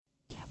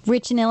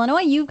Rich in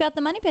Illinois, you've got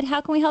the Money Pit.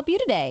 How can we help you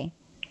today?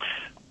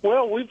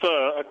 Well, we've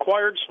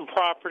acquired some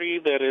property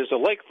that is a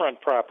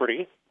lakefront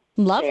property.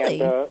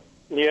 Lovely. And,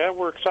 yeah,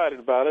 we're excited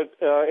about it.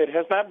 It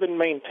has not been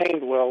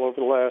maintained well over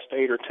the last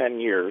 8 or 10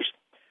 years,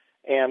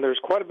 and there's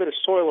quite a bit of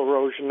soil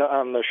erosion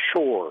on the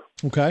shore.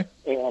 Okay.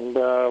 And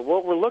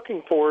what we're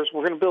looking for is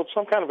we're going to build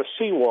some kind of a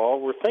seawall.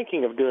 We're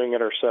thinking of doing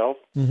it ourselves,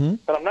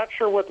 but I'm not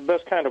sure what the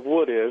best kind of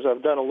wood is.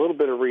 I've done a little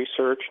bit of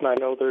research, and I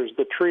know there's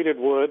the treated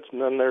woods,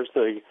 and then there's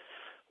the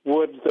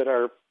woods that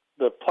are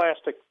the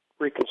plastic,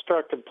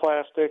 reconstructed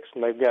plastics,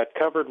 and they've got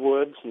covered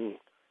woods and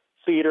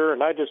cedar,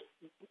 and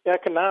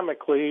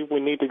economically, we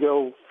need to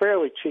go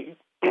fairly cheap,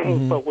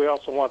 but we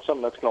also want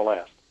something that's going to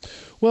last.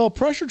 Well,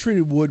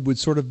 pressure-treated wood would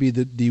sort of be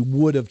the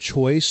wood of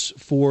choice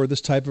for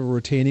this type of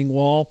retaining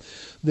wall.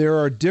 There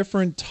are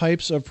different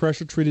types of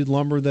pressure-treated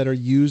lumber that are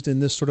used in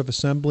this sort of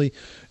assembly.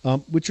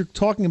 What you're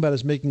talking about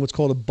is making what's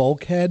called a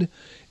bulkhead,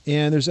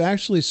 and there's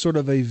actually sort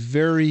of a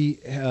very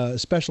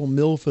special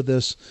mill for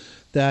this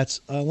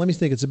that's, let me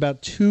think, it's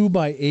about 2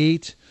 by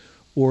 8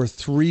 or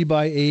 3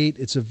 by 8.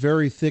 It's a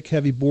very thick,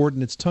 heavy board,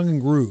 and it's tongue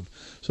and groove.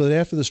 So that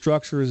after the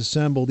structure is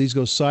assembled, these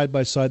go side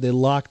by side, they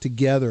lock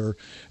together,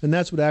 and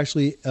that's what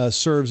actually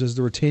serves as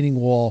the retaining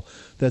wall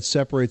that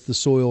separates the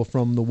soil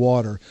from the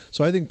water.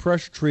 So I think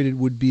pressure-treated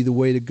would be the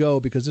way to go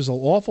because there's an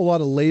awful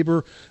lot of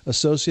labor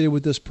associated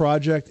with this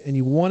project, and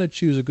you want to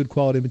choose a good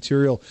quality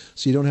material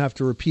so you don't have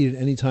to repeat it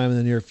any time in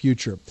the near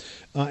future.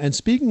 And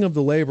speaking of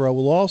the labor, I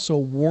will also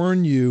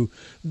warn you,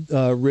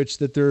 Rich,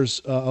 that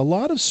there's a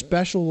lot of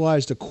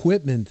specialized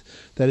equipment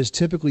that is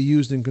typically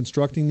used in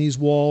constructing these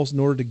walls in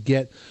order to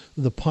get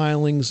the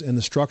pilings and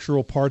the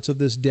structural parts of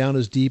this down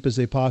as deep as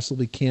they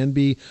possibly can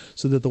be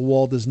so that the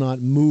wall does not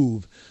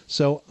move.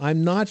 So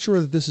I'm not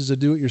sure that this is a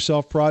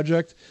do-it-yourself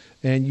project,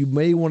 and you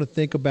may want to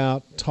think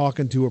about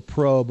talking to a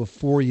pro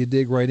before you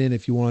dig right in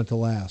if you want it to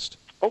last.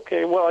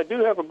 Okay, well, I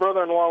do have a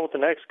brother-in-law with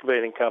an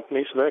excavating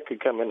company, so that could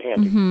come in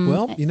handy.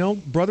 Well,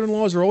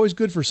 brother-in-laws are always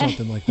good for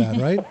something like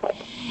that, right?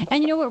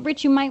 And you know what,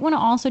 Rich, you might want to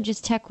also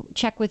just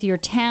check with your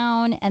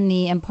town and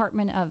the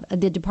Department of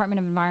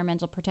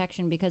Environmental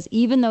Protection, because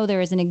even though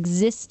there is an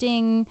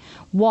existing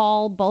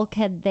wall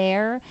bulkhead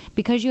there,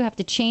 because you have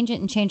to change it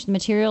and change the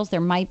materials,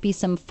 there might be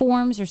some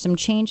forms or some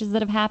changes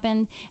that have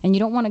happened, and you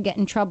don't want to get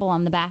in trouble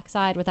on the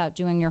backside without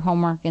doing your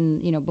homework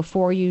and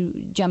before you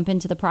jump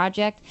into the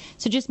project.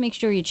 So just make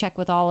sure you check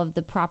with all of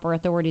the proper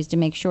authorities to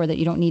make sure that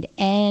you don't need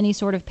any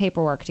sort of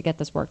paperwork to get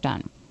this work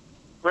done.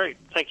 Great.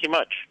 Thank you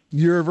much.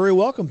 You're very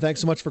welcome. Thanks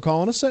so much for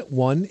calling us at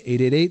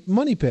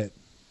 1-888-MONEY-PIT.